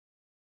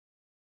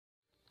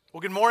Well,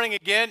 good morning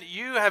again.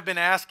 You have been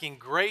asking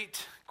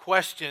great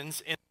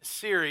questions in a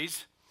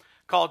series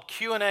called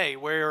Q&A,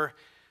 where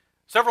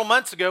several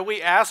months ago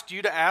we asked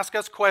you to ask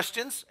us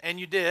questions, and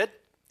you did.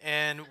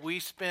 And we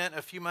spent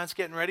a few months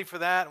getting ready for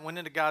that and went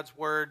into God's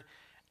Word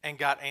and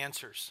got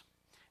answers.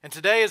 And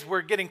today, as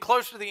we're getting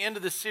closer to the end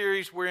of the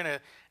series, we're in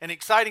an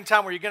exciting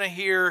time where you're going to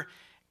hear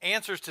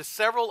answers to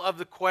several of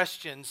the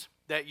questions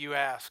that you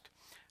asked.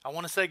 I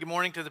want to say good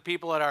morning to the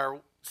people at our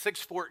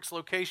Six Forks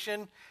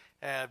location.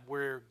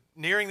 We're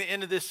nearing the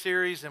end of this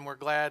series, and we're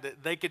glad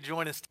that they could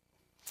join us.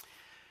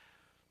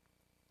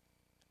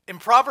 In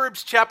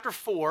Proverbs chapter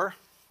 4,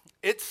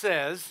 it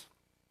says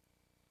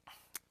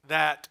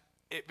that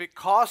if it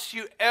costs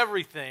you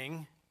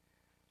everything,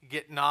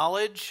 get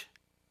knowledge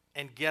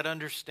and get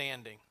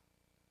understanding.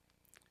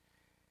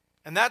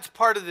 And that's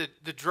part of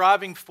the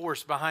driving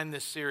force behind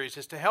this series,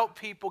 is to help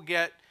people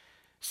get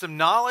some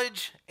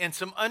knowledge and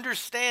some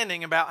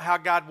understanding about how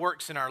God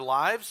works in our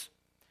lives,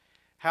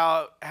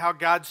 how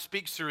God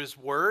speaks through His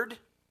Word,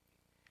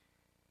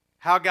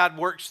 how God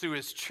works through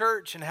His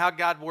church, and how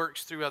God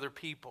works through other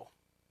people.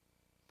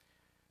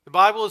 The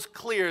Bible is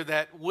clear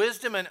that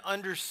wisdom and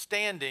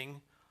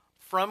understanding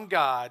from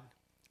God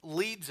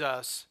leads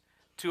us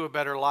to a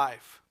better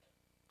life.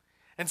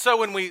 And so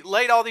when we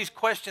laid all these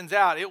questions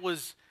out, it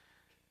was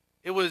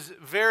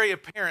very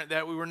apparent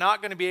that we were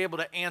not going to be able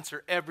to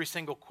answer every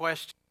single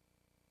question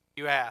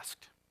you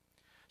asked.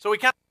 So we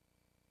kind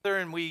of together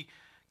and we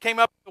came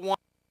up with the one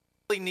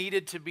that really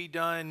needed to be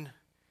done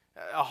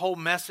a whole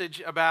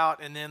message about,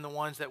 and then the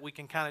ones that we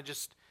can kind of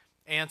just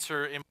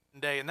answer in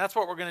one day. And that's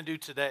what we're going to do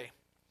today.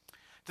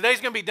 Today's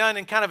going to be done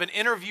in kind of an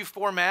interview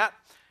format.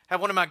 I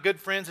have one of my good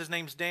friends, his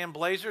name's Dan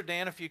Blazer.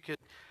 Dan, if you could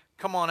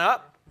come on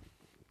up.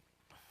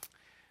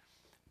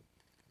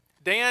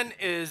 Dan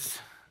is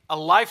a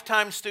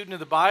lifetime student of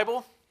the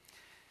Bible.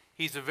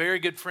 He's a very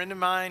good friend of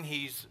mine.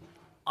 He's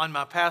on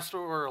my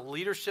pastoral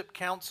leadership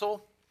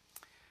council.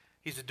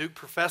 He's a Duke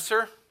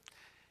professor.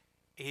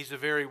 He's a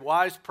very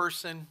wise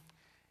person.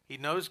 He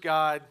knows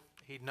God.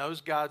 He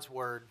knows God's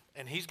Word.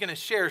 And he's going to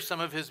share some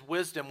of his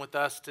wisdom with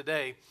us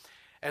today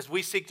as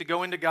we seek to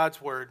go into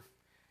God's Word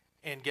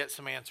and get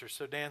some answers.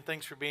 So Dan,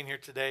 thanks for being here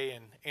today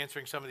and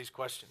answering some of these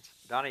questions.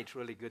 Donnie, it's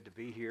really good to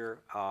be here.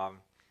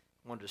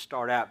 Wanted to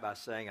start out by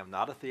saying I'm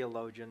not a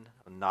theologian.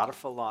 I'm not a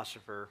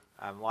philosopher.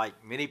 I'm like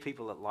many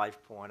people at Life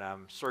Point.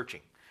 I'm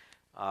searching.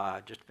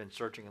 Just been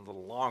searching a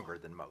little longer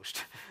than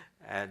most.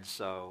 And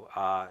so,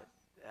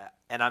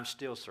 and I'm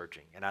still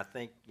searching. And I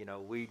think,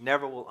 we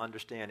never will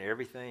understand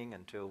everything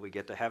until we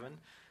get to heaven.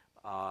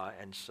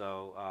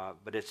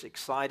 But it's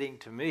exciting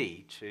to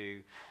me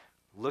to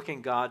look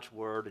in God's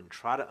Word and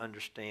try to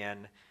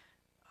understand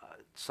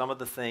some of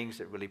the things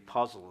that really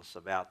puzzle us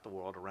about the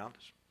world around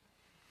us.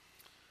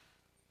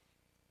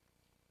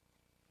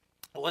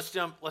 Well, let's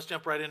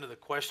jump right into the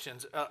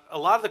questions. A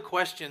lot of the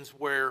questions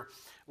were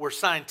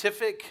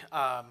scientific.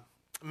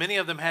 Many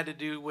of them had to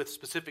do with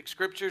specific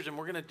scriptures, and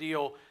we're going to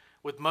deal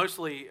with most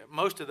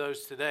of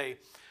those today.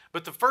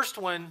 But the first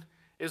one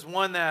is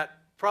one that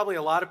probably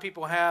a lot of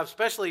people have,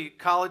 especially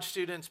college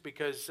students,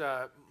 because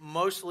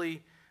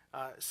mostly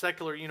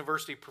secular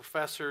university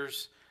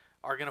professors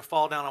are going to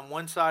fall down on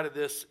one side of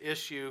this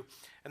issue,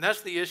 and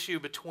that's the issue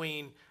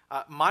between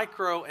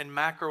micro and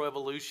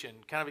macroevolution.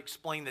 Kind of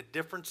explain the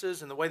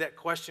differences, and the way that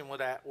question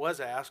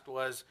was asked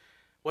was,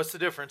 what's the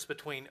difference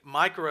between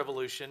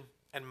microevolution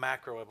and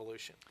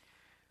macroevolution?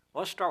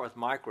 Well, let's start with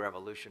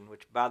microevolution,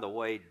 which, by the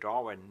way,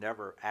 Darwin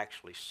never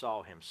actually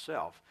saw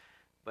himself,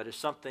 but is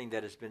something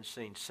that has been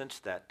seen since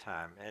that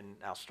time. And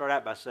I'll start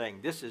out by saying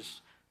this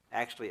is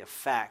actually a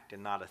fact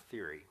and not a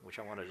theory, which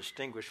I want to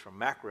distinguish from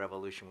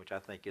macroevolution, which I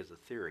think is a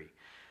theory.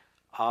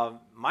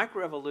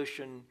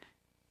 Microevolution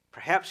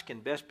perhaps can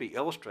best be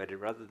illustrated,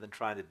 rather than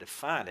trying to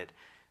define it,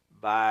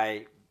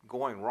 by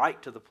going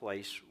right to the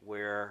place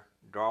where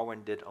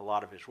Darwin did a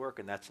lot of his work,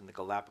 and that's in the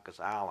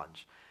Galapagos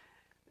Islands.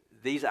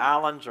 These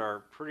islands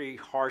are pretty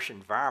harsh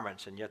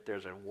environments, and yet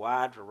there's a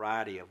wide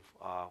variety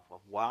of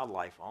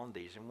wildlife on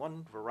these. And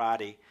one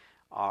variety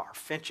are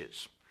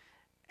finches.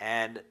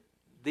 And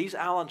these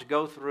islands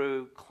go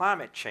through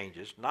climate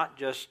changes, not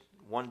just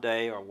one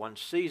day or one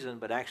season,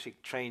 but actually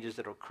changes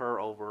that occur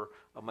over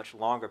a much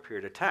longer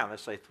period of time,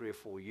 let's say 3 or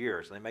 4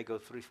 years. And they may go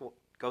through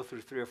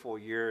 3 or 4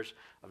 years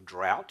of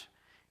drought,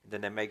 and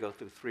then they may go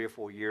through 3 or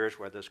 4 years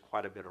where there's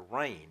quite a bit of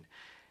rain.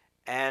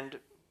 And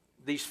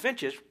these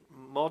finches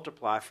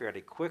multiply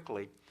fairly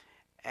quickly,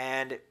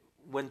 and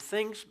when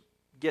things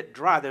get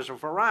dry, there's a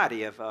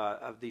variety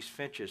of these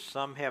finches.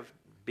 Some have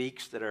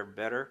beaks that are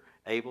better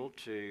able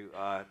to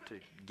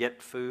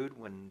get food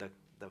when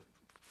the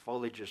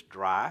foliage is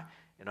dry,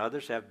 and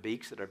others have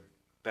beaks that are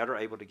better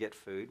able to get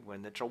food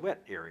when it's a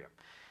wet area.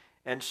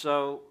 And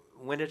so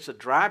when it's a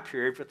dry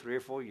period for 3 or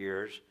 4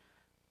 years,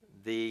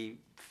 the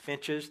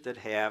finches that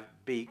have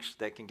beaks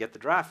that can get the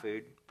dry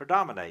food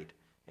predominate.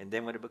 And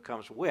then when it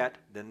becomes wet,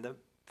 then the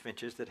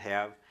finches that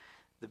have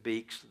the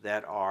beaks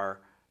that are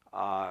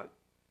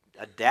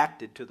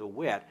adapted to the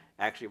wet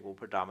actually will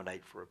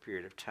predominate for a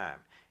period of time.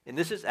 And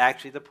this is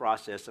actually the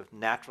process of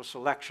natural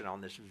selection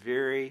on this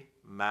very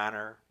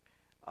minor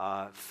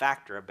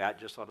factor about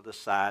just sort of the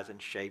size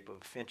and shape of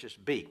a finch's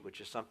beak, which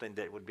is something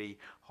that would be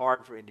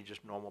hard for any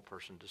just normal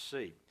person to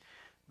see.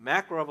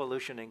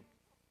 Macroevolution, in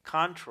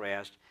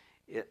contrast,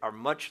 are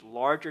much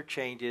larger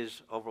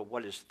changes over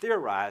what is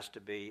theorized to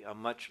be a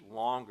much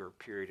longer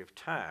period of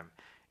time.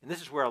 And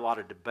this is where a lot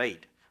of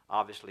debate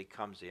obviously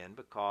comes in,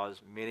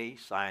 because many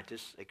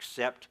scientists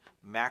accept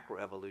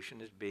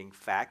macroevolution as being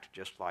fact,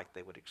 just like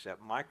they would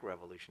accept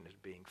microevolution as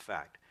being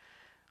fact.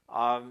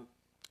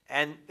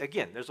 And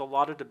again, there's a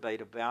lot of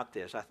debate about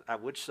this. I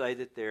would say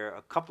that there are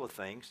a couple of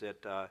things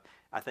that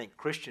I think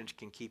Christians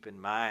can keep in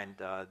mind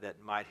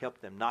that might help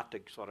them not to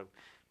sort of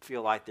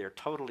feel like they're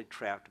totally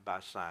trapped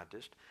by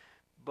scientists.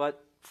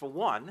 But for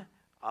one,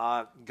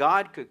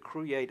 God could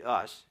create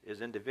us as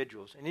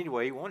individuals in any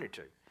way he wanted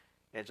to.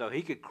 And so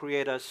he could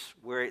create us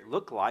where it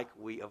looked like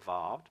we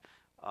evolved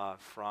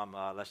from,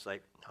 let's say,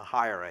 a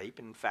higher ape.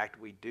 In fact,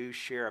 we do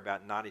share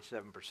about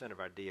 97% of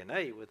our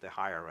DNA with the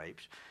higher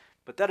apes.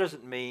 But that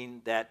doesn't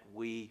mean that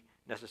we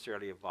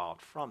necessarily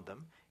evolved from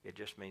them. It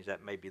just means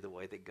that may be the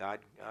way that God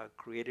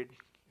created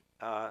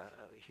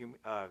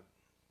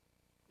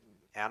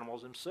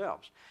animals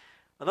themselves.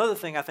 Another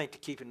thing I think to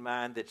keep in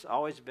mind that's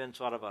always been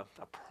sort of a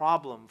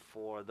problem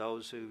for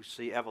those who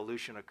see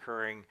evolution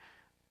occurring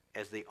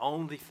as the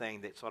only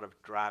thing that's sort of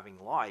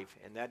driving life,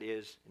 and that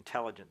is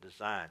intelligent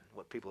design,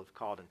 what people have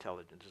called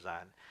intelligent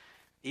design.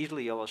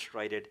 Easily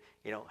illustrated,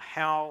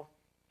 how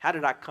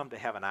did I come to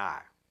have an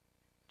eye,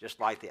 just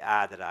like the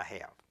eye that I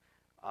have?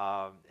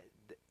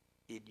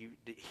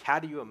 How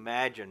do you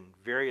imagine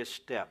various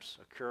steps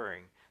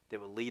occurring that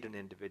will lead an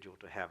individual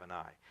to have an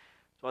eye?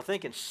 So I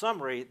think in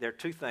summary, there are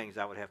two things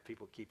I would have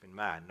people keep in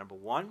mind. Number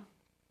one,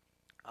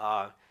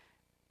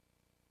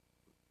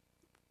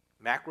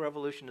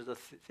 macroevolution is a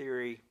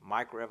theory,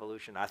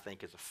 microevolution I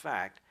think is a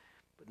fact.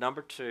 But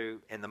number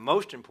two, and the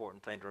most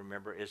important thing to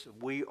remember, is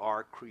we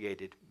are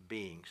created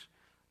beings.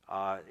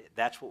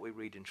 That's what we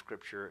read in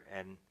Scripture,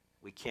 and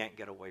we can't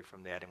get away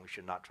from that, and we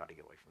should not try to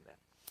get away from that.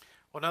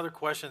 Well, another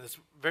question that's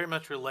very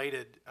much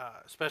related,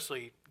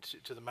 especially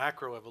to the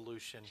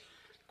macroevolution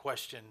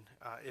question,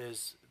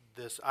 is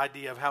this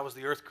idea of how was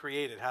the earth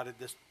created? How did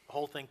this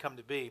whole thing come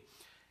to be?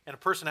 And a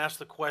person asked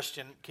the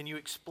question, can you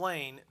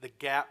explain the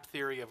gap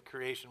theory of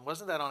creation?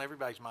 Wasn't that on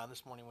everybody's mind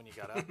this morning when you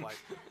got up? Like,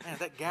 man,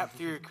 that gap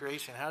theory of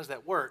creation, how does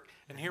that work?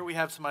 And here we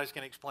have somebody who's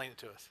going to explain it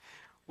to us.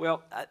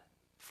 Well,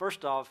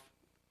 first off,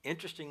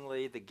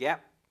 interestingly, the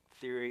gap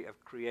theory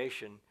of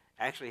creation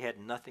actually had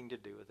nothing to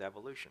do with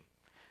evolution.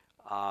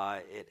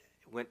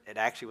 It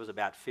actually was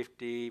about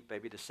 50,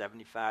 maybe to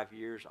 75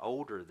 years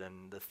older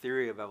than the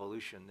theory of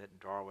evolution that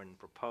Darwin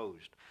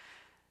proposed.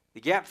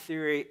 The gap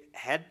theory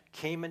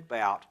came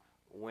about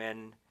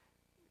when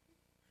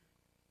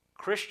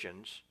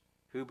Christians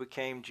who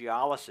became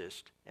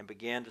geologists and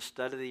began to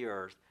study the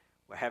earth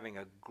were having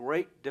a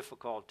great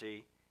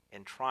difficulty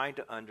in trying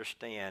to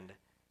understand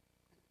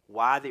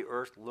why the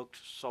earth looked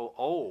so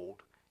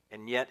old,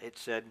 and yet it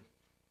said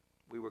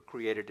we were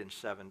created in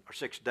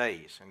 6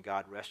 days, and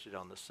God rested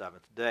on the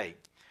seventh day.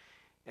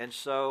 And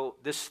so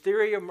this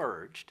theory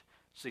emerged,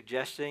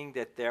 suggesting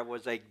that there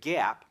was a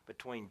gap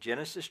between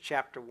Genesis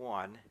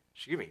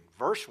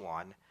verse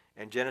 1,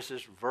 and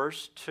Genesis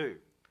verse 2.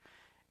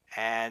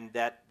 And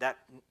that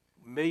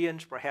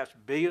millions, perhaps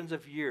billions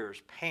of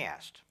years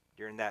passed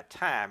during that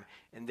time.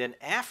 And then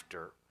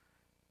after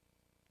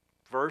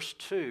verse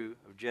 2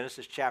 of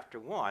Genesis chapter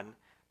 1,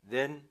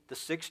 then the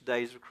 6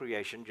 days of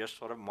creation just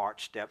sort of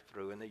step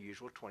through in the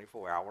usual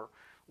 24-hour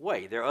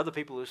way. There are other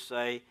people who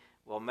say,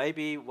 well,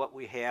 maybe what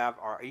we have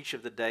are each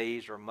of the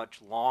days are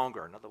much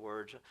longer. In other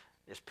words,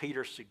 as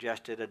Peter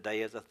suggested, a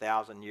day is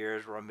 1,000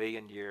 years or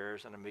 1,000,000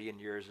 years, and 1,000,000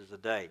 years is a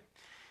day.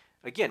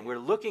 Again, we're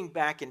looking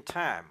back in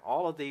time.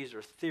 All of these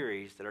are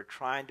theories that are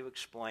trying to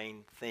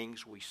explain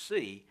things we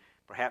see,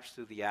 perhaps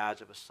through the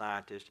eyes of a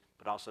scientist,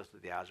 but also through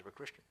the eyes of a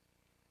Christian.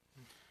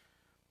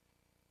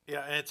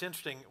 Yeah, and it's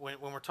interesting, when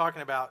we're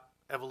talking about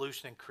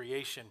evolution and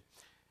creation,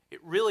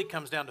 it really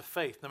comes down to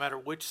faith, no matter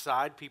which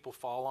side people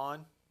fall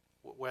on,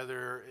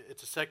 whether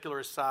it's a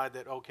secularist side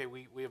that, okay,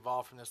 we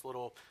evolved from this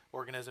little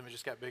organism, it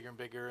just got bigger and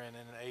bigger, and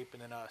then an ape,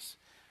 and then us,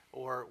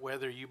 or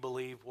whether you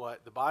believe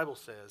what the Bible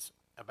says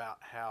about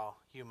how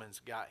humans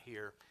got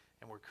here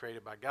and were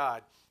created by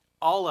God.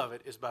 All of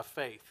it is by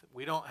faith.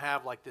 We don't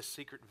have like this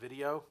secret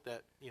video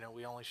that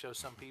we only show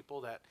some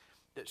people that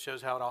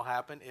shows how it all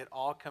happened. It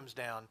all comes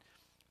down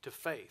to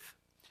faith.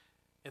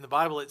 In the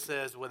Bible it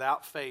says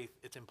without faith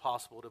it's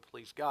impossible to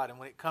please God. And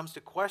when it comes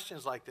to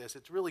questions like this,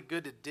 it's really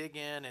good to dig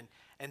in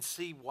and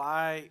see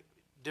why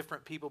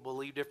different people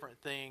believe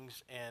different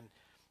things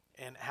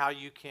and how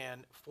you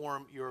can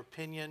form your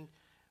opinion.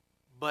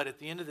 But at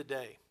the end of the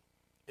day,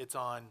 it's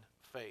on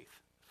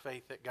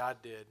faith that God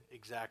did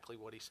exactly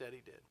what he said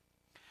he did.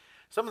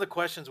 Some of the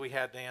questions we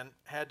had, Dan,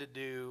 had to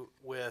do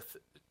with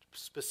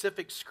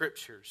specific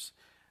scriptures.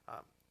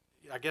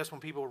 I guess when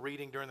people were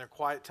reading during their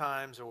quiet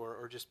times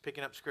or just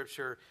picking up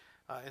scripture,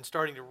 and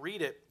starting to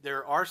read it,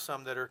 there are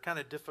some that are kind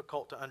of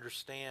difficult to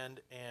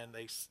understand, and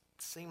they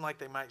seem like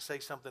they might say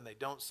something they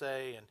don't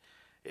say, and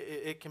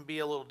it can be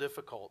a little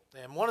difficult.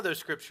 And one of those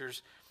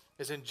scriptures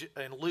is in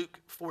Luke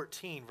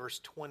 14, verse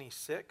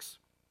 26,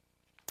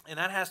 and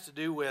that has to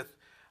do with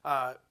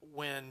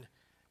when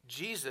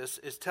Jesus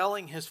is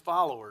telling his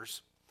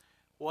followers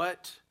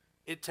what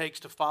it takes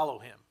to follow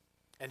him.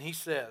 And he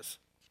says,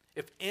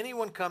 "If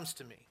anyone comes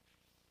to me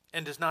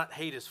and does not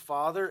hate his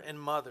father and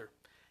mother,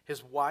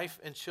 his wife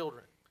and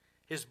children,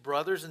 his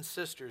brothers and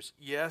sisters,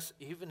 yes,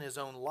 even his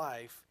own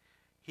life,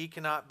 he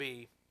cannot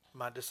be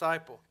my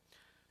disciple."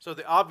 So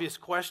the obvious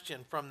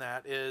question from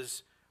that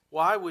is,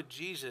 why would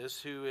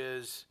Jesus, who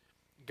is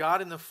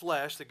God in the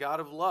flesh, the God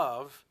of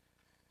love,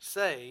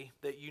 say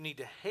that you need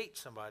to hate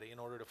somebody in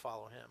order to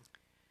follow him?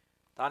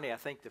 Donnie, I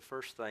think the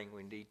first thing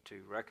we need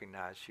to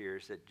recognize here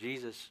is that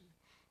Jesus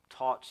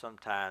taught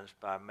sometimes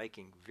by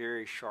making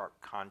very sharp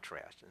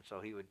contrasts. And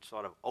so he would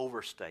sort of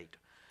overstate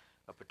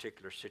a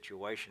particular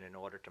situation in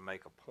order to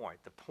make a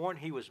point. The point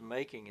he was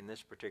making in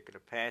this particular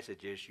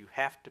passage is you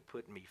have to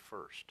put me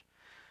first.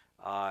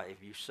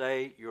 If you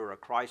say you're a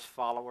Christ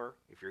follower,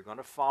 if you're going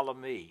to follow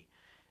me,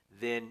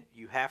 then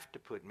you have to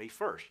put me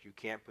first. You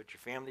can't put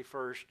your family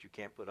first. You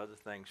can't put other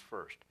things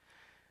first.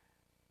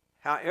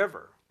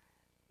 However,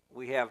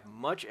 we have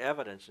much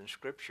evidence in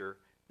Scripture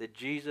that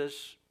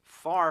Jesus,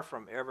 far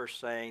from ever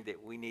saying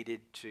that we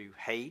needed to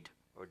hate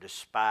or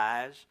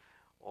despise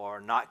or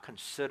not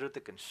consider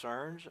the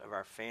concerns of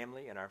our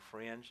family and our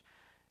friends,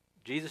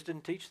 Jesus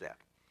didn't teach that.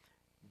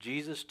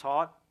 Jesus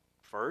taught,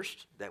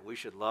 first, that we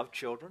should love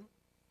children.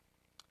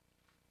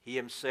 He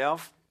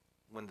himself,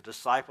 when the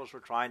disciples were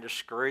trying to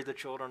scurry the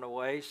children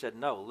away, said,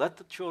 "No, let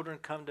the children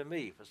come to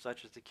me, for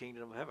such is the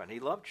kingdom of heaven." He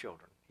loved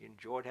children. He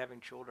enjoyed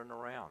having children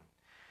around.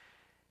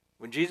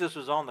 When Jesus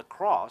was on the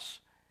cross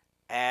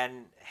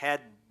and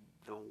had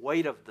the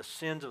weight of the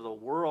sins of the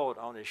world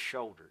on his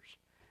shoulders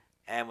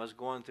and was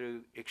going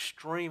through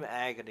extreme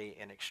agony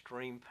and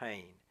extreme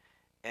pain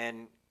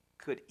and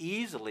could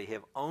easily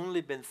have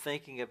only been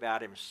thinking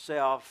about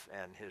himself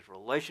and his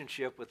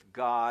relationship with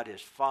God,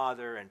 his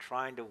Father, and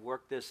trying to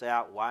work this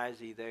out. Why is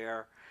he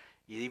there?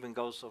 He even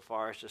goes so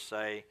far as to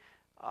say,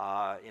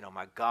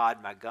 my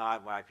God,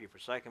 why have you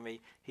forsaken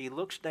me? He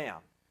looks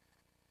down.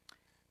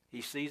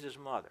 He sees his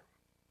mother.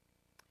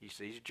 He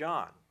sees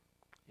John.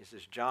 He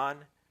says,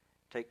 "John,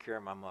 take care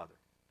of my mother."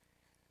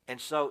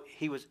 And so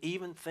he was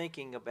even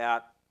thinking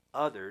about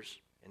others,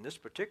 in this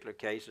particular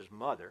case his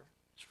mother,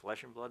 his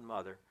flesh and blood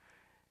mother,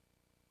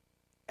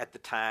 at the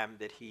time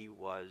that he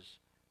was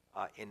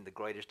in the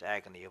greatest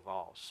agony of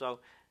all.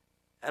 So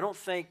I don't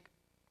think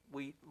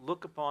we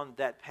look upon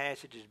that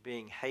passage as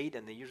being hate.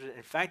 And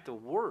in fact, the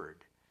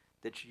word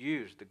that's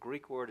used, the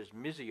Greek word is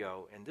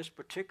misio, and this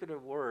particular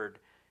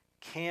word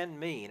can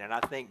mean, and I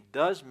think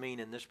does mean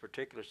in this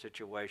particular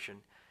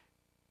situation,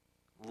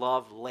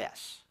 love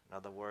less. In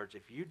other words,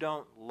 if you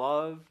don't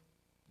love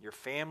your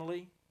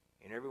family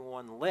and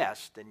everyone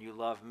less than you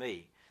love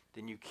me,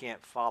 then you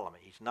can't follow me.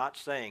 He's not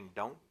saying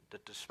don't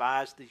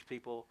despise these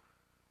people,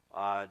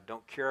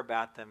 don't care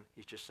about them.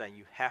 He's just saying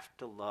you have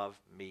to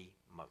love me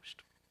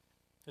most.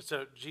 And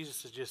so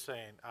Jesus is just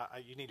saying,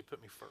 you need to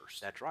put me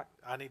first. That's right.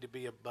 I need to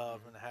be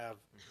above and have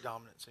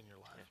dominance in your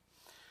life. Yeah.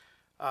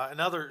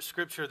 Another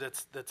scripture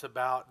that's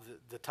about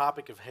the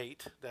topic of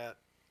hate that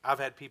I've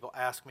had people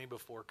ask me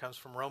before comes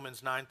from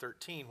Romans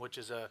 9:13, which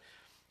is a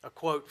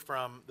quote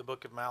from the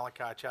book of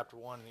Malachi, chapter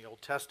 1 in the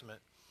Old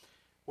Testament,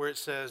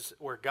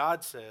 where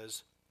God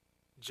says,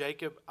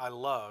 "Jacob I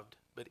loved,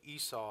 but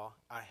Esau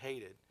I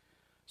hated."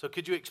 So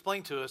could you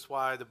explain to us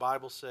why the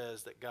Bible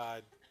says that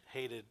God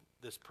hated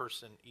this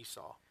person,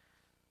 Esau?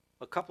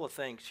 A couple of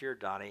things here,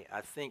 Donnie. I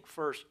think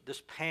first,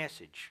 this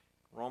passage,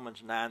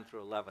 Romans 9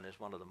 through 11, is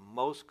one of the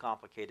most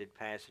complicated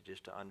passages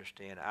to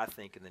understand, I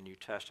think, in the New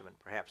Testament,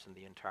 perhaps in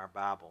the entire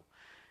Bible.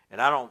 And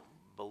I don't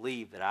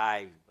believe that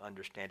I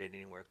understand it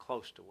anywhere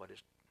close to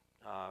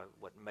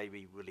what may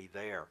be really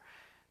there.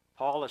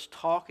 Paul is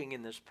talking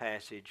in this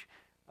passage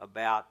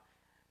about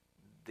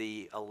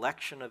the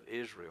election of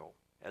Israel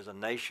as a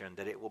nation,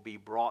 that it will be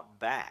brought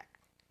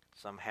back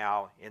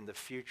somehow in the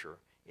future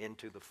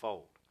into the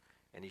fold.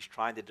 And he's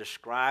trying to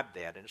describe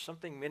that. And it's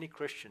something many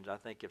Christians, I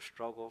think, have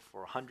struggled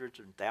for hundreds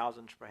and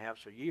thousands,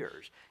 perhaps, of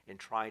years in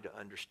trying to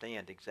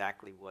understand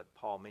exactly what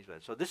Paul means by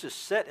it. So this is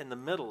set in the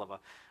middle of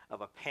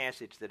a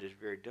passage that is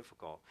very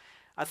difficult.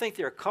 I think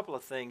there are a couple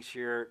of things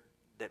here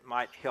that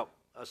might help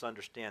us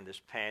understand this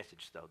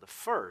passage, though. The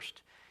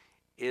first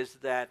is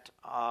that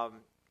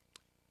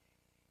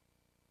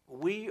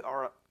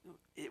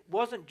it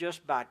wasn't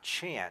just by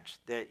chance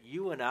that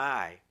you and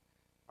I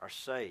are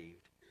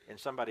saved and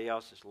somebody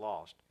else is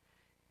lost.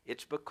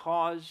 It's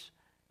because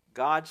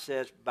God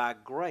says, by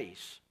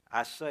grace,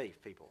 I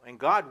save people. And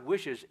God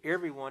wishes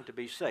everyone to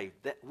be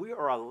saved. That we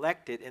are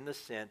elected in the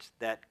sense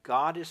that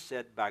God has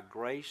said, by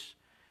grace,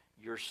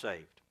 you're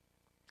saved.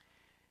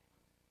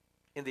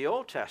 In the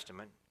Old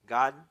Testament,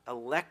 God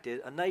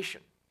elected a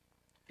nation,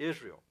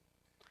 Israel.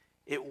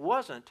 It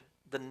wasn't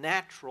the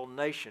natural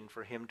nation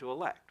for him to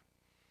elect.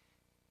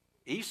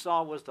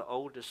 Esau was the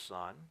oldest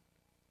son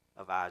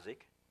of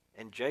Isaac,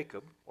 and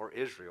Jacob, or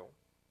Israel,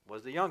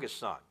 was the youngest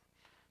son.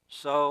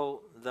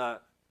 So the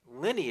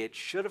lineage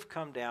should have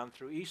come down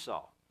through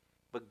Esau.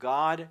 But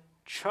God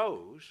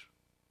chose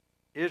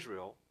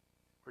Israel,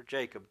 or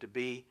Jacob, to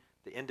be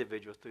the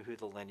individual through who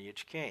the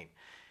lineage came.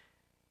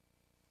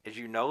 As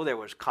you know, there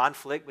was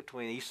conflict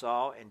between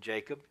Esau and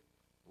Jacob.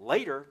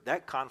 Later,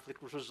 that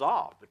conflict was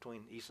resolved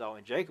between Esau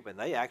and Jacob, and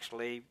they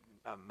actually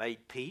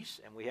made peace,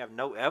 and we have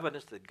no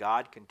evidence that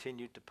God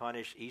continued to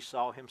punish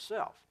Esau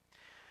himself.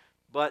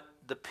 But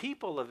the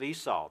people of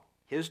Esau,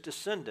 his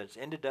descendants,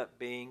 ended up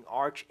being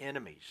arch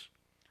enemies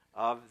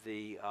of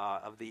the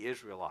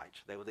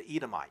Israelites. They were the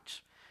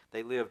Edomites.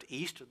 They lived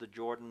east of the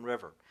Jordan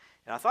River.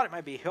 And I thought it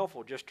might be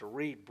helpful just to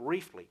read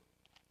briefly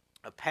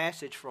a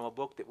passage from a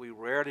book that we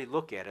rarely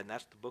look at, and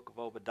that's the book of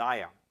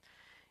Obadiah.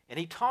 And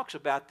he talks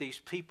about these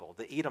people,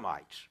 the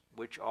Edomites,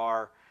 which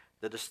are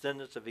the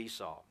descendants of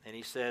Esau. And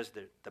he says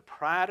that the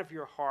pride of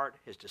your heart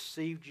has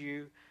deceived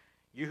you,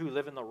 you who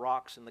live in the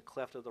rocks, in the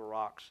cleft of the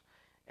rocks,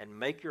 and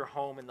make your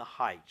home in the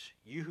heights.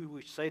 You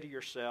who say to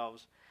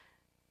yourselves,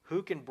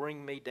 who can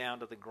bring me down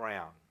to the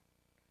ground?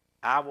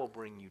 I will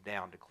bring you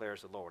down,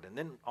 declares the Lord. And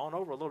then on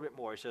over a little bit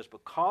more, he says,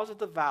 because of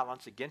the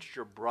violence against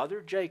your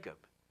brother Jacob,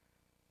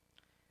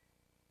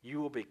 you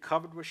will be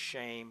covered with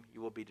shame,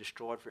 you will be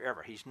destroyed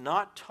forever. He's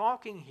not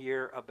talking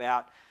here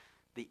about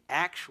the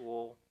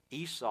actual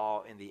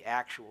Esau and the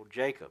actual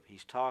Jacob.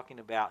 He's talking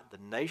about the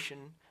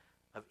nation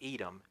of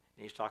Edom,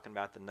 and he's talking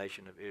about the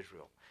nation of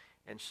Israel.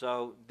 And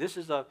so this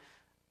is a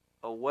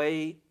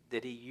way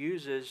that he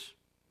uses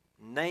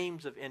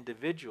names of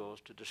individuals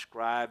to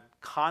describe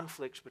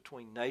conflicts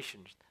between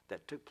nations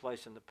that took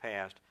place in the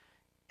past,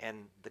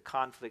 and the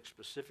conflict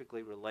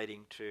specifically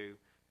relating to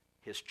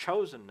his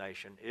chosen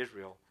nation,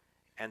 Israel,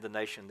 and the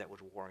nation that was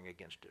warring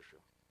against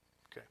Israel.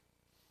 Okay.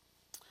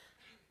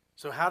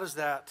 So how's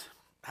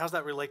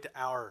that relate to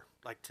our,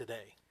 like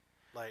today?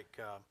 Like,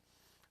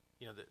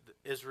 the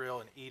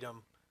Israel and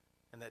Edom,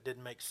 and that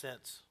didn't make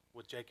sense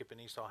with Jacob and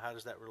Esau. How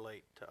does that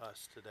relate to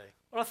us today?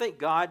 Well, I think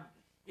God,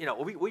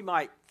 we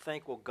might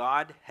think, well,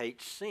 God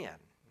hates sin.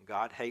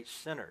 God hates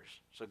sinners.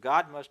 So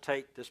God must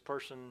hate this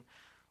person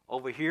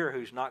over here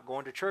who's not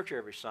going to church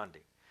every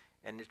Sunday.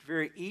 And it's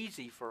very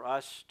easy for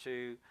us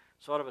to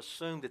sort of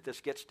assume that this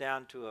gets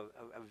down to a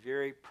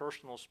very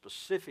personal,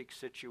 specific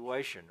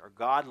situation, or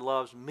God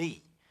loves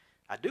me.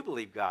 I do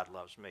believe God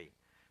loves me,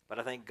 but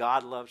I think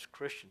God loves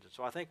Christians. And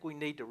so I think we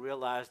need to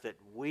realize that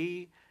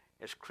we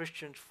as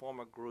Christians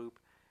form a group,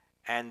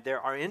 and there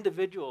are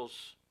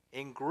individuals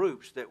in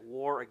groups that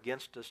war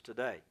against us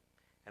today.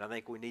 And I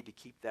think we need to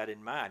keep that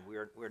in mind.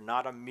 We're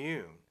not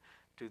immune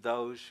to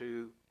those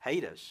who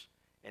hate us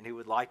and who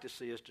would like to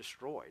see us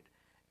destroyed.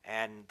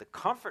 And the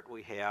comfort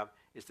we have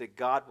is that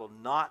God will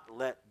not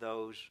let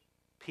those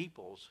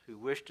peoples who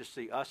wish to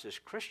see us as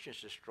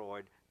Christians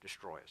destroyed,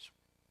 destroy us.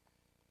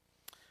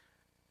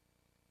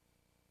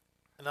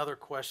 Another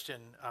question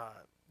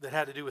that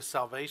had to do with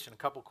salvation, a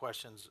couple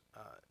questions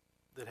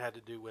that had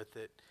to do with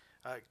it.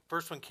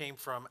 First one came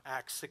from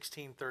Acts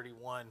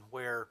 16:31,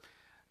 where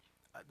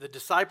the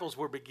disciples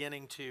were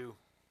beginning to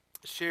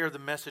share the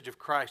message of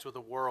Christ with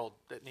a world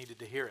that needed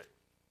to hear it.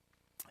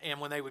 And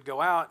when they would go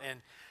out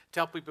and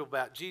tell people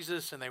about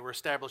Jesus, and they were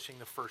establishing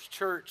the first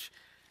church,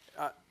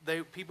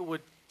 people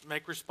would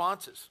make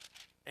responses.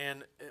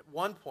 And at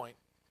one point,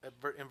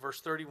 in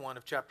verse 31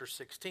 of chapter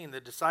 16, the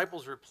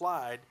disciples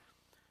replied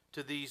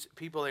to these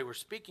people they were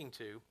speaking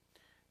to.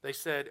 They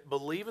said,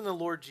 believe in the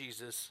Lord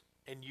Jesus,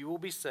 and you will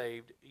be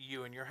saved,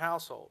 you and your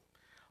household.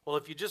 Well,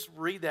 if you just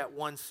read that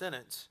one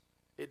sentence,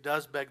 it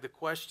does beg the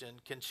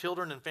question, can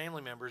children and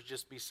family members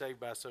just be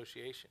saved by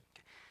association?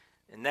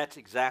 And that's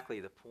exactly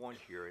the point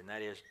here, and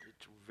that is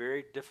it's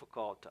very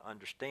difficult to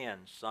understand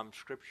some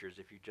scriptures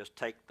if you just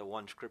take the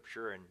one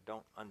scripture and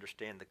don't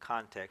understand the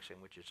context in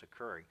which it's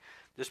occurring.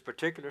 This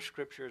particular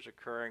scripture is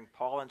occurring,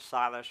 Paul and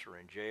Silas are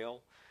in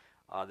jail.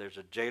 There's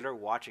a jailer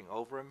watching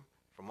over him.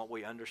 From what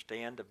we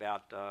understand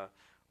about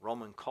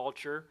Roman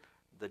culture,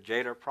 the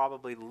jailer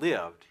probably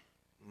lived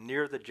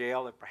near the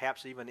jail and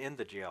perhaps even in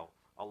the jail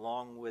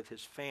along with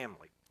his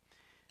family.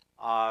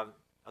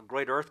 A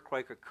great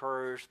earthquake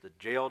occurs, the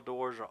jail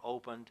doors are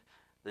opened,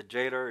 the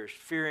jailer is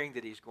fearing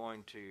that he's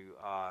going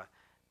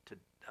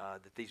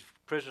that these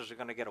prisoners are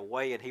going to get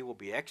away and he will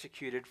be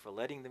executed for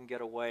letting them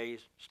get away,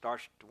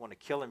 starts to want to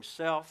kill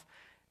himself,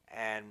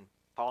 and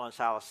Paul and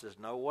Silas says,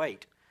 no,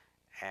 wait.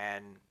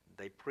 And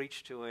they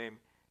preach to him,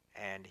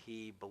 and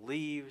he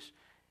believes,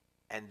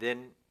 and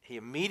then he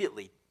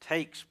immediately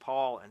takes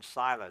Paul and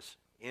Silas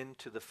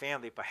into the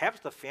family. Perhaps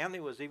the family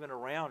was even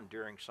around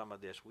during some of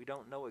this. We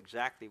don't know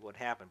exactly what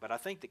happened. But I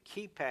think the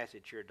key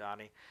passage here,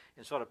 Donnie,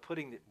 in sort of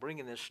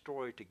bringing this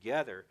story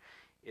together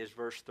is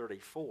verse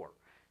 34.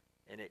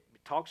 And it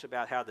talks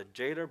about how the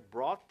jailer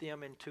brought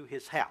them into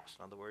his house,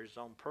 in other words, his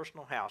own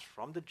personal house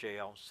from the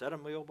jail, set a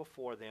meal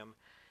before them,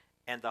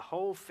 and the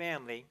whole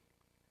family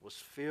was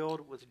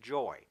filled with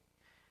joy.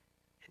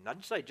 And not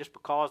to say just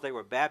because they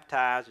were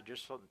baptized or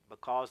just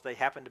because they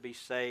happened to be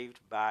saved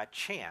by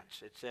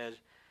chance. It says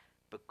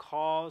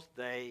because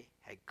they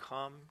had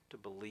come to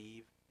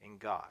believe in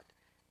God.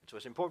 And so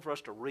it's important for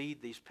us to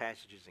read these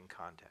passages in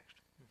context.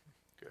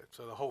 Good.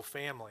 So the whole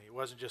family, it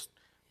wasn't just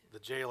the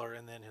jailer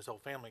and then his whole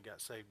family got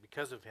saved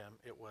because of him.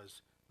 It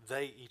was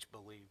they each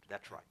believed.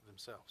 That's right.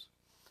 Themselves.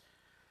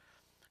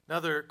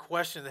 Another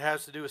question that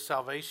has to do with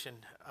salvation.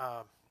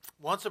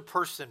 Once a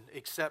person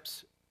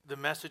accepts the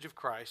message of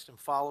Christ and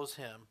follows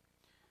him,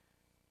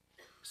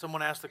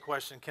 someone asked the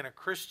question, can a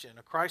Christian,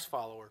 a Christ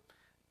follower,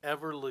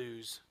 ever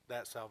lose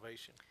that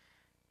salvation?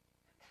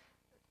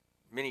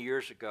 Many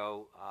years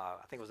ago,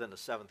 I think it was in the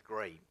 7th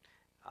grade,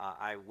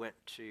 I went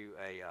to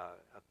a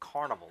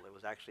carnival. It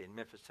was actually in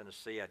Memphis,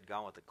 Tennessee. I'd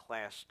gone with a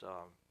class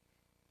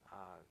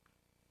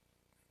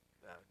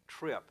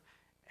trip,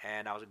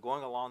 and I was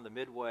going along the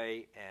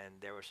midway, and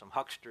there were some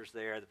hucksters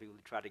there, the people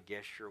who tried to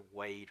guess your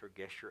weight or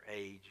guess your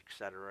age,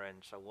 etc. And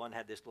so one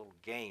had this little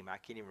game. I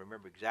can't even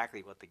remember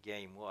exactly what the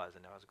game was,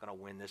 and I was going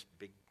to win this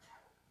big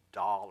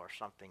doll or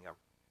something, a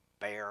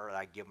bear that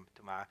I'd give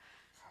to my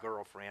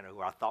girlfriend,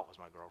 who I thought was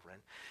my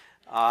girlfriend.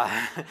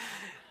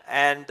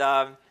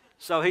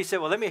 So he said,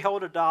 well, let me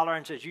hold $1,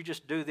 and says, you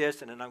just do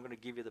this, and then I'm going to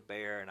give you the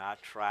bear. And I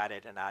tried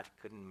it, and I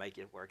couldn't make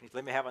it work. He said,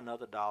 let me have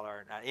another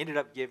 $1. And I ended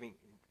up giving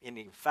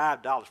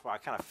 $5 before I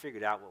kind of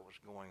figured out what was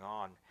going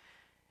on.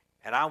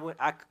 And I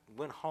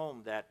went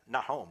home I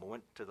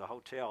went to the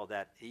hotel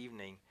that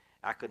evening.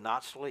 I could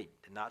not sleep,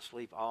 did not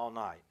sleep all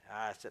night.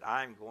 I said,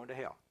 I'm going to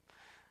hell.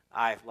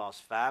 I've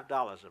lost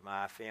 $5 of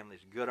my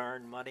family's good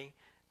earned money.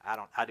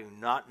 I do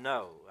not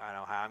know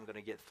how I'm going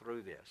to get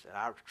through this. And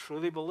I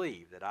truly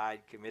believe that I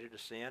committed a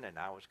sin and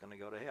I was going to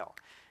go to hell.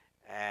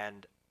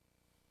 And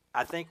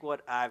I think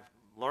what I've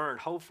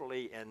learned,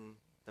 hopefully in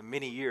the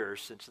many years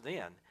since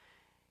then,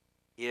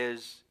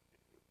 is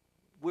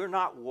we're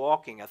not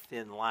walking a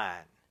thin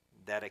line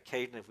that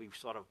occasionally if we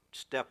sort of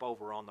step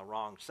over on the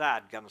wrong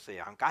side, going to say,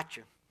 I got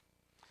you.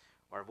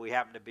 Or if we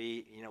happen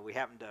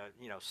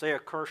to say a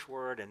curse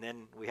word and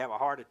then we have a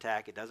heart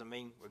attack, it doesn't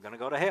mean we're going to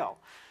go to hell.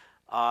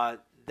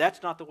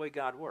 That's not the way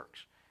God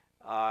works.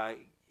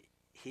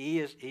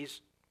 He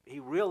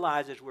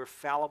realizes we're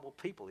fallible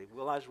people. He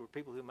realizes we're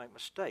people who make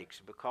mistakes.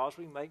 And because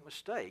we make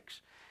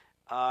mistakes,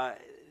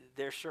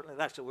 there's certainly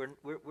that. So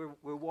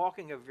we're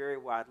walking a very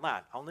wide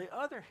line. On the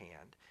other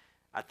hand,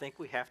 I think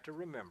we have to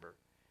remember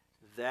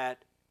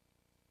that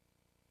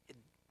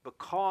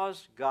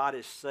because God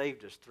has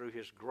saved us through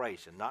his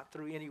grace and not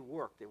through any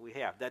work that we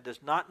have, that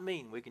does not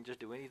mean we can just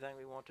do anything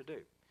we want to do.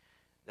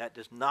 That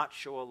does not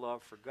show a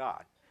love for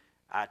God.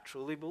 I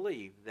truly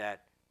believe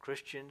that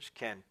Christians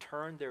can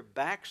turn their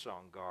backs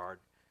on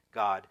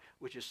God,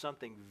 which is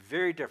something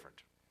very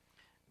different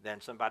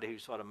than somebody who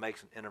sort of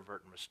makes an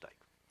inadvertent mistake.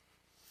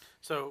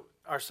 So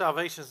our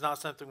salvation is not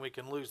something we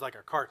can lose like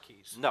our car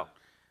keys. No.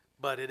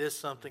 But it is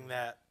something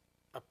that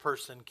a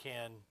person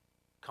can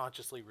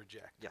consciously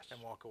reject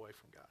and walk away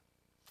from God.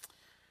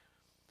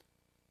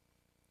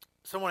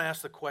 Someone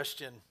asked the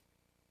question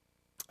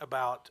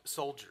about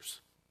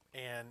soldiers,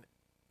 and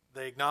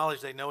they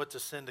acknowledge they know it's a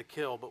sin to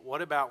kill, but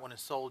what about when a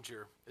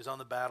soldier is on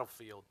the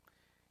battlefield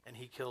and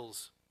he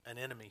kills an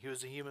enemy who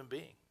is a human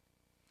being?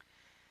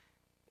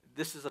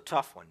 This is a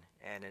tough one,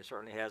 and it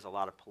certainly has a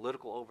lot of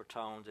political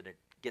overtones, and it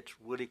gets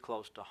really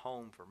close to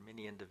home for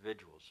many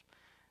individuals.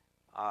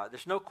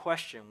 There's no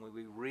question when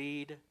we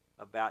read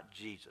about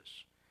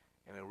Jesus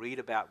and we read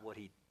about what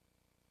he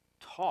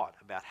taught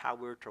about how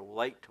we're to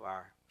relate to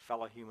our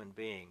fellow human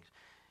beings,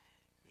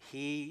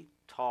 he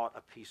taught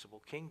a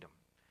peaceable kingdom.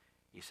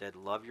 He said,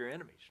 love your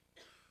enemies.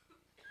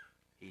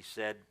 He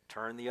said,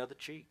 turn the other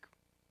cheek.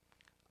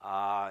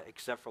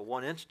 Except for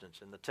one instance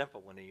in the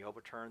temple when he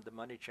overturned the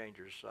money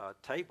changer's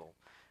table.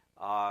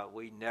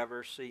 We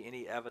never see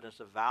any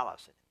evidence of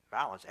violence.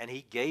 And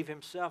he gave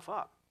himself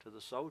up to the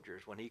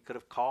soldiers when he could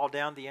have called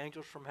down the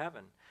angels from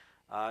heaven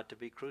to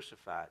be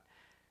crucified.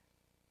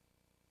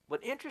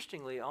 But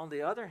interestingly, on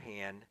the other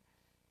hand,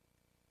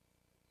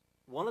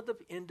 one of the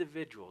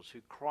individuals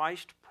who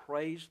Christ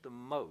praised the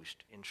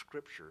most in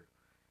Scripture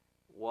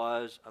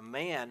was a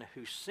man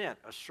who sent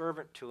a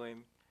servant to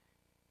him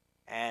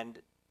and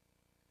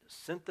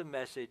sent the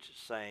message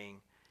saying,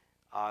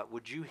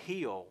 would you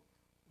heal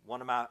one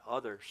of my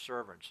other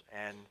servants?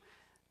 And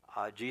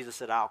Jesus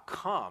said, I'll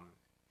come.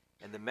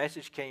 And the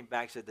message came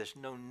back and said, there's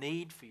no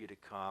need for you to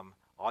come.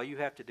 All you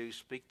have to do is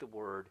speak the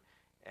word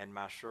and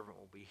my servant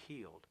will be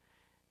healed.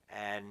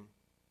 And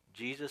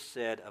Jesus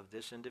said of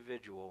this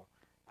individual,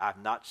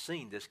 I've not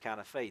seen this kind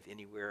of faith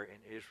anywhere in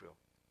Israel.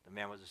 The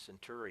man was a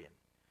centurion.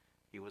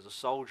 He was a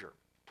soldier.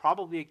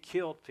 Probably had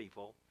killed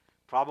people.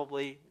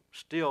 Probably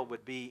still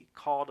would be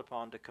called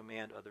upon to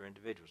command other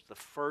individuals. The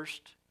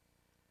first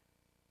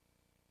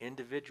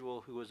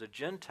individual who was a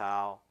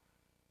Gentile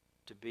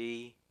to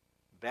be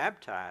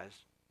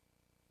baptized,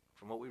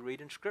 from what we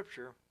read in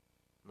Scripture,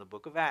 in the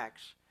book of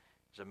Acts,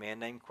 is a man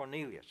named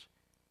Cornelius.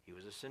 He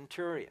was a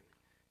centurion.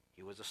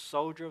 He was a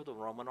soldier of the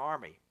Roman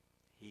army.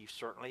 He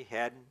certainly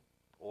had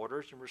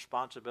orders and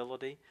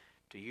responsibility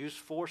to use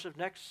force if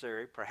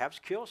necessary, perhaps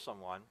kill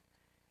someone,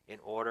 in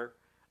order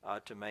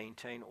to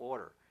maintain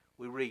order.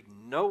 We read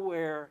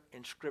nowhere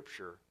in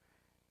Scripture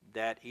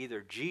that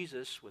either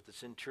Jesus with the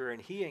centurion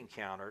he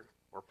encountered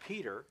or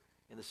Peter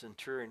and the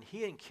centurion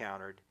he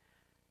encountered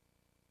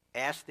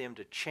asked them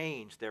to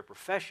change their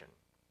profession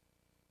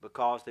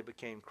because they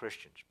became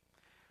Christians.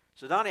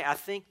 So, Donnie, I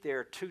think there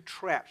are two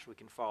traps we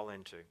can fall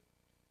into.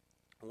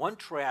 One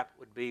trap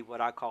would be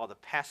what I call the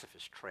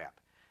pacifist trap.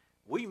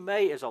 We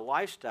may, as a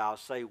lifestyle,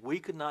 say we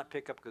could not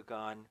pick up a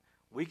gun,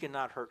 we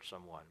cannot hurt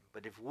someone.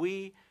 But if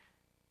we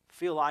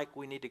feel like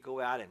we need to go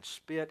out and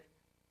spit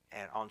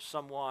on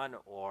someone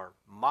or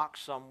mock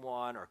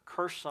someone or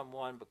curse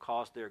someone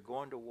because they're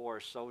going to war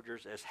as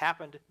soldiers, as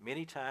happened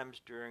many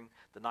times during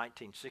the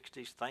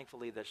 1960s.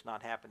 Thankfully, that's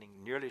not happening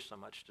nearly so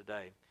much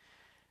today.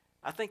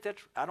 I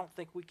don't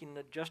think we can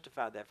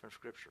justify that from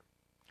Scripture.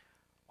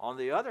 On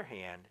the other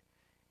hand,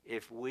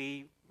 if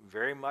we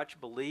very much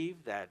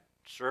believe that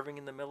serving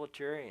in the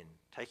military and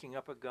taking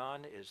up a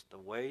gun is the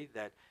way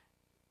that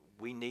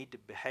we need to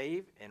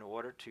behave in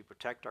order to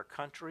protect our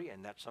country,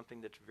 and that's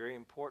something that's very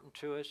important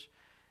to us,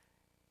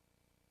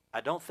 I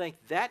don't think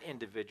that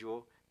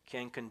individual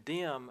can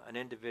condemn an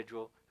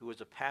individual who is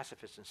a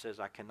pacifist and says,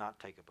 I cannot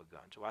take up a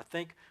gun. So I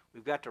think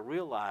we've got to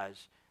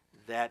realize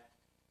that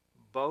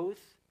both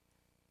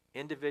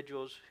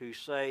individuals who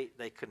say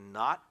they could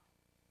not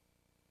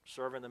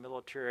serve in the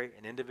military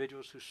and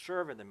individuals who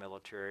serve in the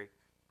military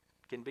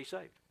can be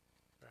saved.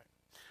 Right.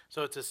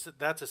 So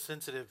that's a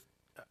sensitive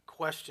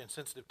question,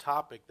 sensitive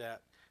topic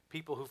that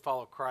people who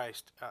follow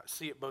Christ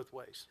see it both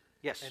ways.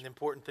 Yes. And the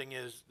important thing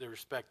is the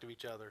respect of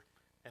each other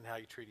and how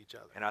you treat each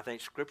other. And I think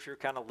Scripture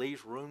kind of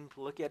leaves room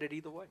to look at it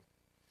either way.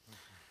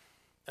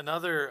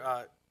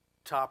 Another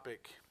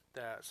topic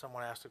that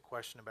someone asked a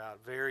question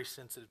about, very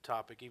sensitive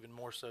topic, even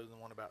more so than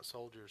one about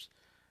soldiers,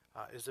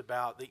 is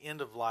about the end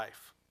of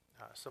life.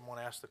 Someone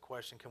asked the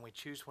question, can we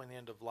choose when the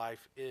end of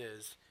life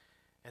is?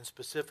 And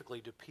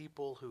specifically, do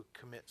people who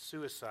commit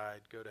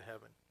suicide go to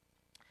heaven?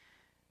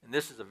 And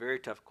this is a very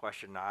tough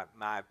question.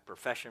 My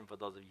profession, for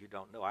those of you who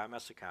don't know, I'm a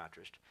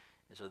psychiatrist.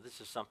 And so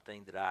this is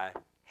something that I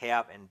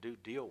have and do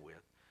deal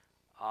with.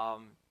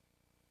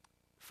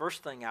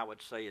 First thing I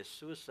would say is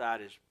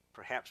suicide is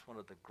perhaps one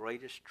of the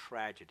greatest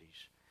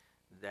tragedies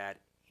that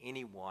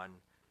anyone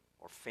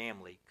or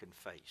family can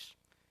face.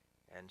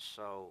 And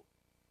so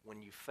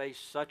when you face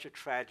such a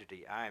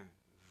tragedy, I am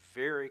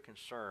very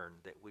concerned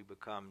that we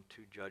become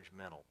too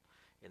judgmental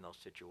in those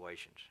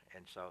situations.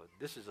 And so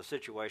this is a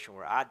situation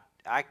where I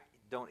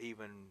don't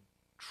even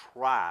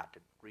try to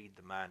read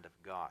the mind of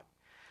God.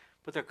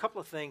 But there are a couple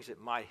of things that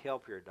might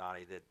help here,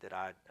 Donnie, that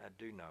I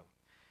do know.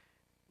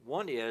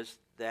 One is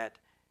that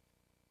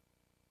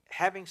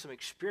having some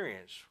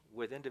experience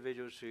with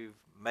individuals who've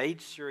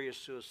made serious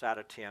suicide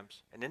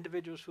attempts and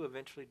individuals who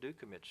eventually do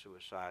commit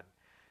suicide,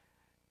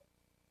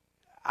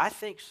 I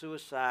think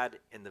suicide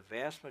in the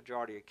vast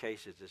majority of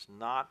cases is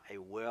not a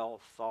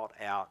well thought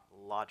out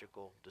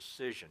logical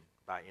decision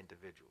by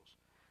individuals.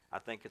 I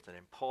think it's an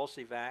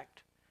impulsive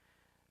act.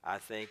 I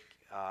think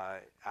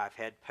I've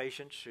had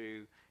patients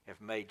who have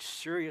made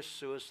serious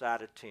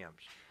suicide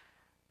attempts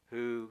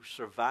who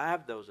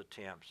survived those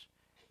attempts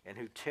and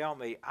who tell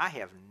me, I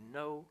have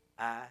no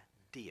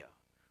idea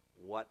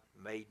what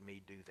made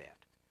me do that.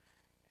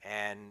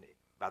 And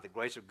by the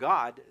grace of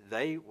God,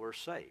 they were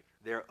saved.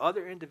 There are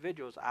other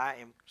individuals, I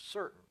am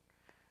certain,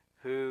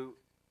 who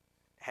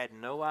had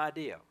no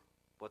idea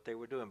what they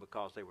were doing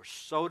because they were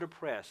so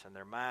depressed and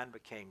their mind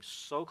became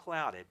so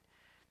clouded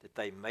that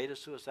they made a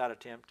suicide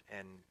attempt,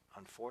 and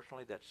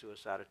unfortunately that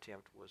suicide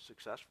attempt was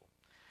successful.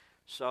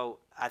 So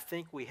I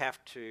think we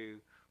have to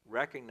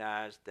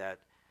recognize that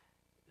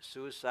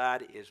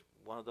suicide is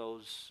one of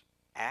those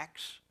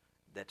acts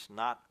that's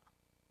not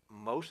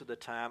most of the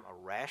time a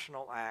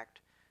rational act,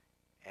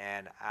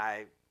 and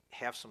I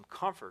have some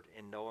comfort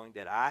in knowing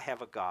that I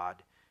have a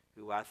God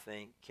who I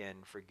think can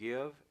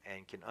forgive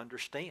and can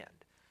understand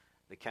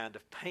the kind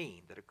of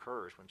pain that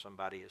occurs when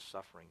somebody is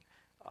suffering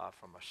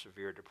from a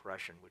severe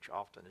depression, which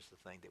often is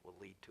the thing that will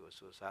lead to a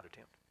suicide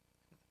attempt.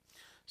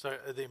 So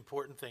the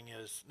important thing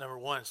is, number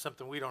one,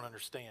 something we don't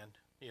understand,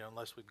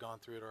 unless we've gone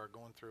through it or are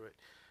going through it.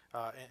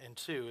 And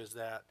two is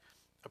that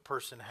a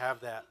person have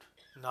that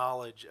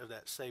knowledge of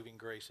that saving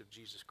grace of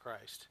Jesus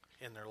Christ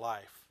in their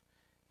life,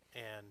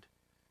 and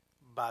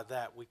by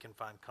that we can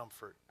find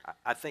comfort.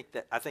 I think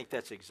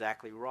that's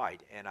exactly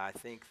right, and I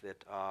think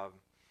that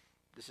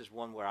this is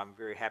one where I'm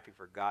very happy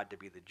for God to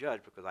be the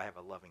judge because I have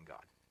a loving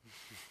God.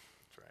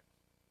 That's right.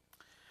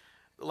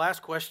 The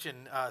last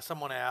question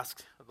someone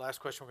asked, the last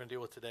question we're going to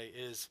deal with today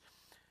is,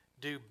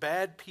 do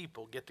bad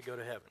people get to go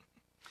to heaven?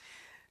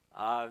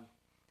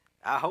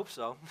 I hope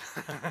so,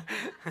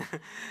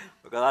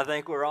 because I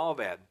think we're all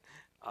bad.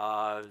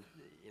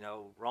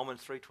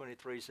 Romans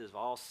 3:23 says,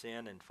 all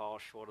sin and fall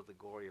short of the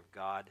glory of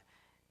God.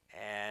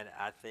 And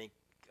I think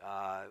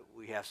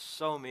we have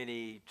so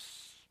many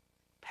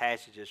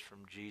passages from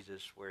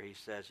Jesus where he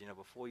says,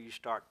 before you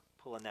start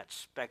pulling that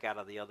speck out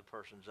of the other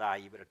person's eye,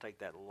 you better take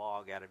that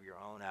log out of your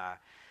own eye.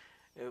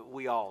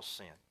 We all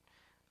sin.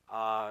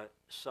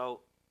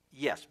 So,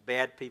 yes,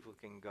 bad people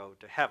can go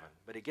to heaven.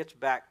 But it gets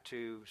back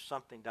to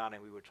something, Donnie,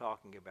 we were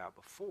talking about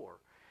before,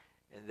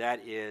 and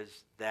that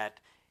is that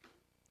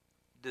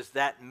does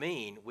that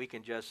mean we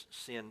can just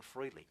sin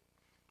freely?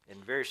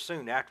 And very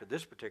soon after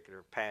this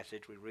particular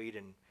passage, we read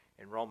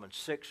in Romans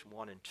 6,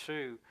 1 and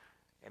 2,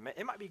 and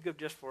it might be good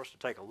just for us to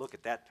take a look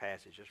at that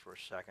passage just for a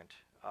second.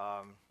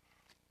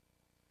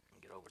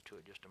 Get over to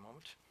it just a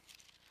moment.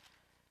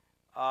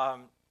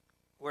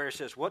 Where it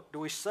says, what do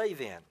we say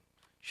then?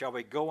 Shall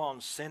we go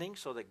on sinning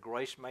so that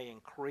grace may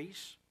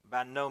increase?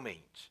 By no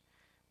means.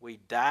 We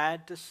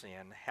died to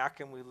sin. How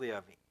can we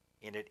live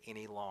in it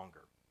any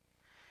longer?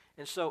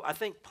 And so I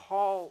think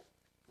Paul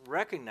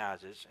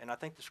recognizes, and I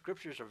think the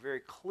scriptures are very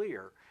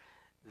clear,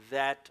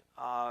 that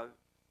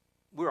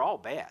we're all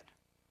bad.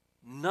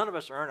 None of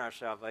us earn our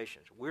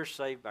salvation. We're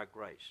saved by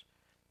grace.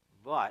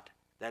 But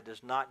that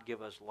does not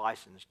give us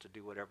license to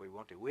do whatever we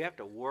want to. We have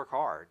to work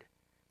hard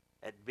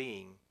at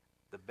being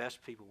the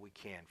best people we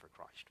can for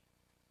Christ.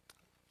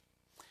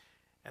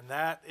 And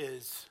that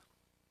is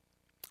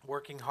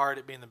working hard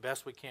at being the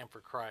best we can for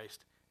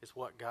Christ is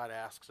what God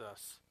asks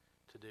us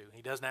to do.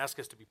 He doesn't ask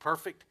us to be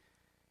perfect.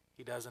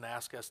 He doesn't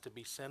ask us to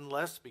be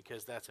sinless,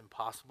 because that's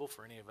impossible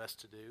for any of us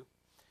to do.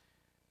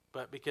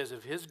 But because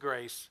of His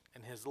grace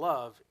and His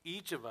love,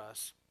 each of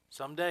us,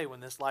 someday when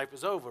this life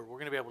is over, we're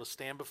going to be able to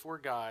stand before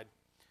God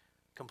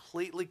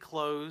completely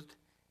clothed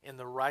in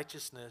the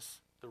righteousness,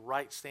 the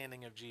right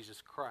standing of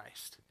Jesus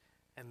Christ.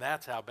 And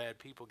that's how bad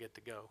people get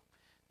to go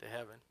to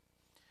heaven.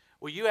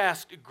 Well, you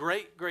asked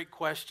great, great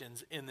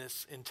questions in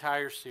this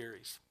entire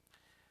series.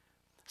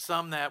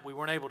 Some that we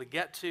weren't able to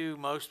get to.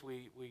 Most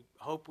we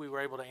hope we were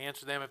able to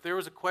answer them. If there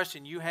was a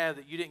question you had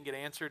that you didn't get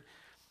answered,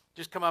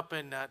 just come up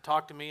and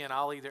talk to me, and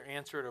I'll either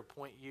answer it or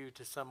point you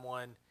to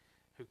someone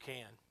who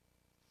can.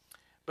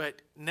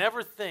 But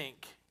never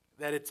think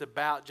that it's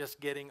about just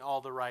getting all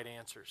the right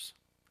answers,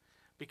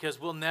 because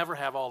we'll never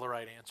have all the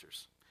right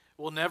answers.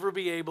 We'll never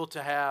be able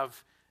to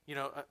have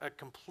a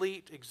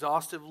complete,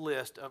 exhaustive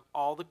list of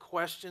all the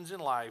questions in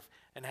life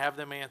and have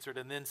them answered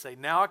and then say,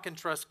 now I can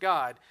trust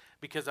God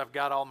because I've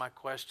got all my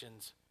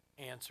questions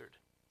answered.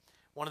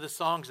 One of the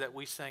songs that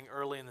we sang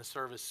early in the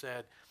service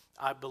said,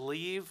 I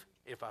believe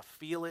if I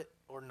feel it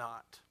or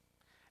not.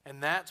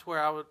 And that's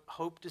where I would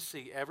hope to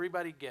see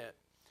everybody get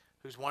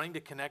who's wanting to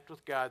connect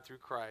with God through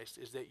Christ,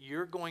 is that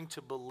you're going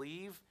to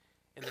believe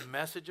in the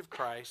message of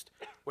Christ,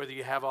 whether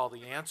you have all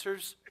the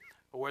answers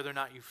or whether or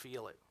not you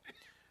feel it.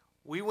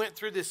 We went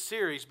through this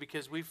series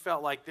because we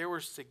felt like there were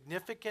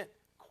significant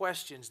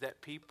questions that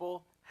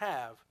people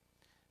have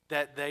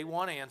that they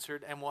want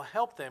answered and will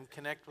help them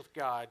connect with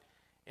God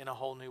in a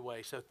whole new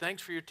way. So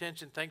thanks for your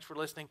attention, thanks for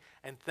listening,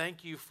 and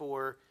thank you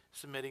for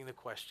submitting the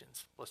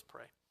questions. Let's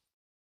pray.